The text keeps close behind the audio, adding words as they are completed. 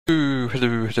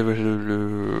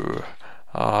hello.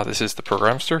 This is the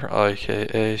Programster,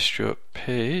 aka Stuart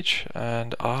Page,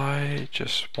 and I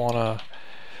just wanna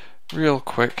real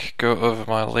quick go over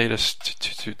my latest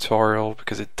tutorial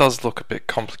because it does look a bit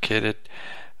complicated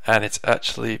and it's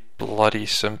actually bloody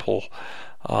simple.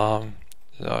 I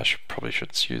probably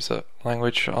shouldn't use that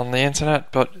language on the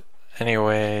internet, but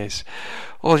anyways,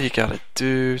 all you gotta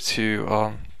do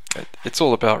to it's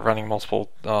all about running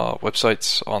multiple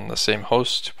websites on the same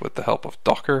host with the help of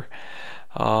Docker.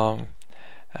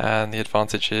 And the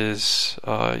advantage is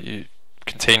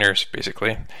containers,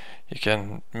 basically. You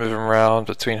can move them around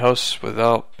between hosts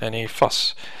without any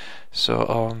fuss.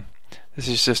 So this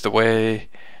is just a way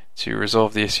to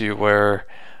resolve the issue where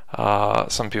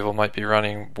some people might be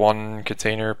running one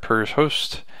container per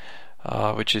host,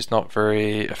 which is not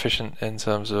very efficient in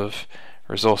terms of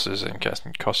resources and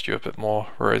can cost you a bit more,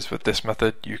 whereas with this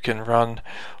method you can run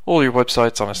all your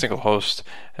websites on a single host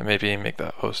and maybe make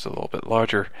that host a little bit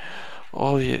larger.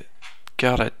 All you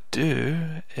gotta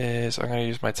do is, I'm gonna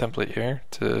use my template here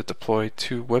to deploy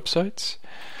 2 websites.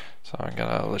 So I'm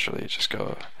gonna literally just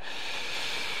go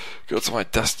to my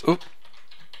desktop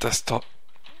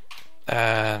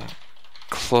and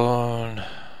clone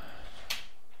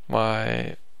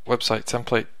my website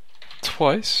template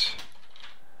twice.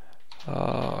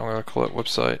 I'm going to call it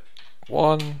website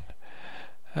 1,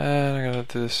 and I'm going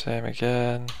to do the same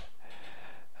again,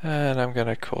 and I'm going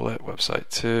to call it website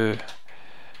 2.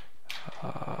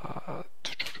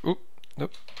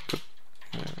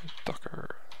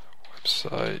 Docker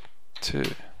website 2.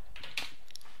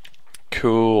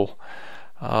 Cool.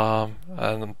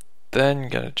 And then I'm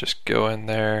going to just go in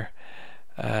there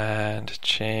and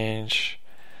change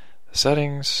the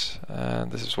settings,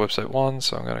 and this is website 1,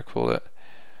 so I'm going to call it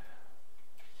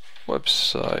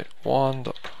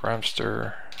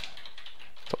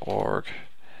website1.programster.org,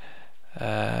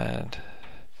 and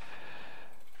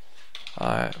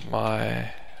I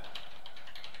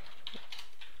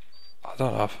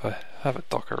don't know if I have a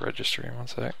Docker registry. One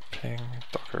sec. Ping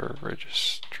Docker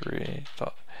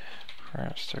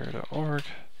registry.programster.org.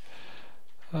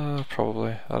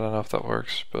 Probably. I don't know if that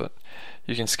works, but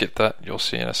you can skip that. You'll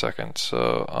see in a second.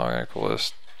 So I'm going to call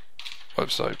this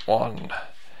website 1.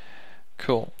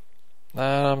 Cool.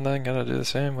 And I'm then going to do the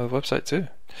same with website 2.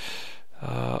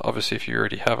 Obviously, if you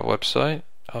already have a website,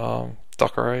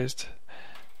 dockerized,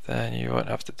 then you won't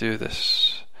have to do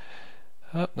this.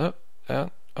 Yep,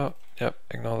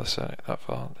 ignore this that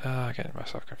file. I'm getting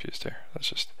myself confused here. That's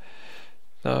just,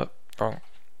 no, wrong.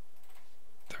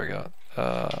 There we go.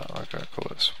 I'm going to call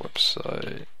this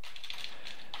website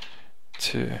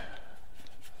 2.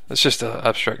 It's just an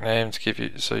abstract name to give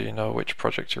you, so you know which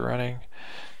project you're running.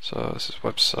 So this is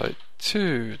website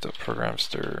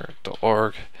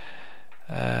 2.programster.org,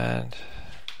 and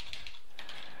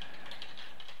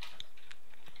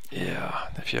yeah,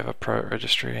 if you have a private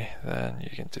registry, then you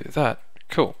can do that.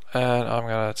 Cool. And I'm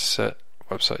going to set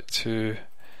website 2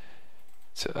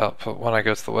 to output when I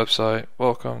go to the website.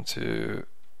 Welcome to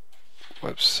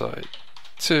website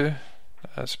 2.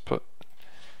 Let's put,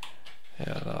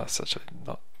 let's actually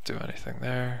not do anything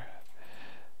there.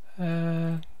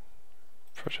 And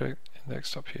project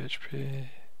index.php.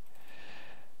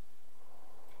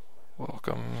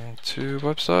 Welcome to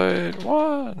website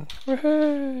 1.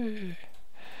 Woohoo!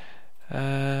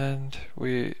 And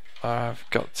I've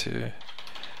got to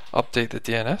update the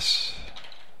DNS.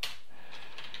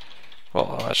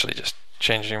 Well, I'm actually just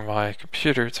changing my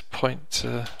computer to point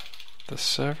to the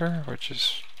server, which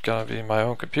is gonna be my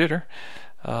own computer.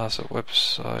 So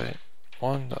website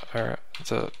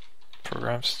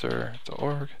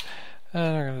 1.programster.org,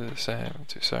 and I'm gonna do the same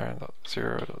to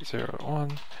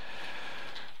server.0.0.1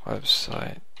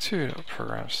 website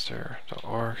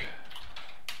 2.programster.org.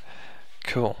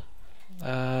 Cool.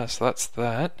 So that's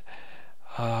that.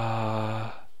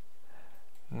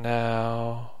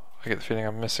 Now I get the feeling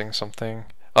I'm missing something.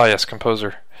 Oh yes,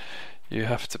 Composer. You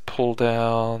have to pull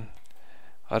down.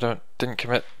 I didn't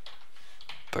commit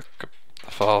the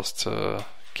files to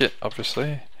Git,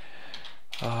 obviously.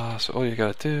 So all you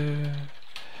gotta do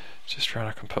is just run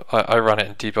a I run it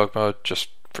in debug mode just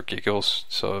for giggles,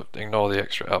 so ignore the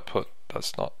extra output.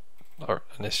 That's not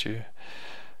an issue.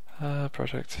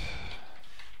 Project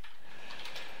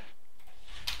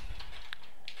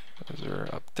user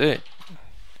update.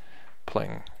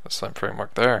 Playing the Slim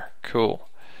framework there. Cool.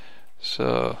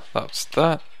 So that's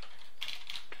that.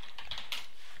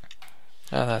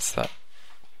 And that's that.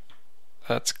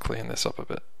 Let's clean this up a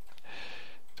bit.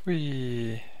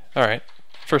 Alright.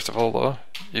 First of all though,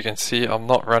 you can see I'm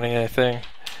not running anything.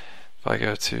 If I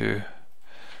go to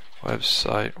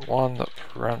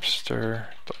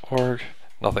website1.programster.org,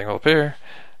 nothing will appear,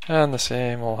 and the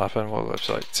same will happen with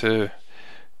website 2.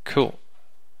 Cool.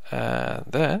 And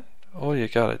then all you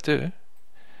gotta do,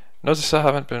 notice I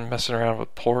haven't been messing around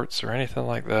with ports or anything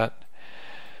like that.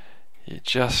 You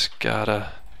just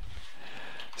gotta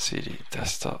cd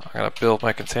desktop. I'm gonna build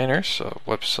my containers. So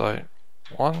website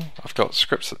 1, I've got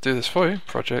scripts that do this for you.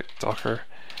 Project docker.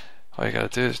 All you gotta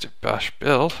do is do bash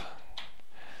build.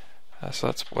 So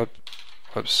that's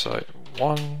website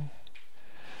 1.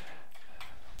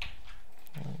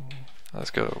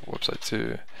 Let's go to website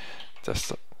 2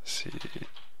 desktop cd.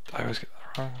 I always get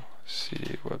that wrong.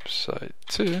 cd website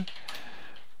 2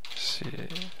 cd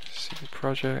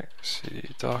project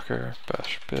cd docker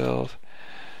bash build.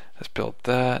 Let's build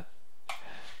that,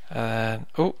 and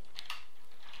oh,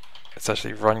 it's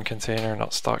actually run container,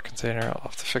 not start container. I'll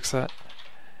have to fix that.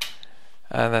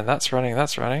 And then that's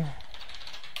running.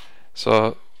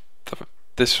 So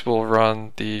this will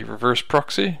run the reverse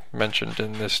proxy mentioned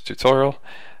in this tutorial,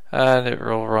 and it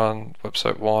will run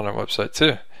website 1 and website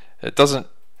 2. It doesn't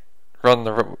run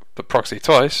the proxy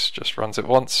twice, just runs it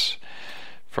once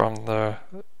from the,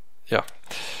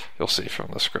 you'll see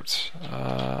from the scripts.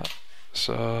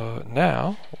 So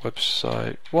now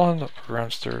website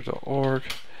 1.ramster.org,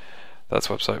 that's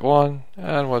website 1,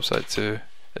 and website 2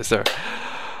 is there.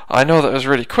 I know that was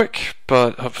really quick,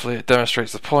 but hopefully it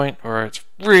demonstrates the point where it's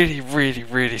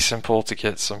really simple to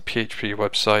get some PHP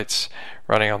websites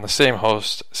running on the same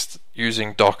host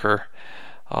using Docker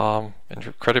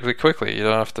incredibly quickly. You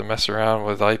don't have to mess around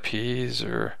with IPs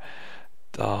or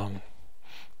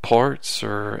ports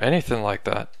or anything like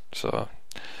that. So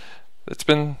it's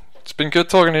been good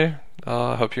talking to you.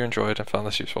 I hope you enjoyed and found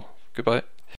this useful. Goodbye.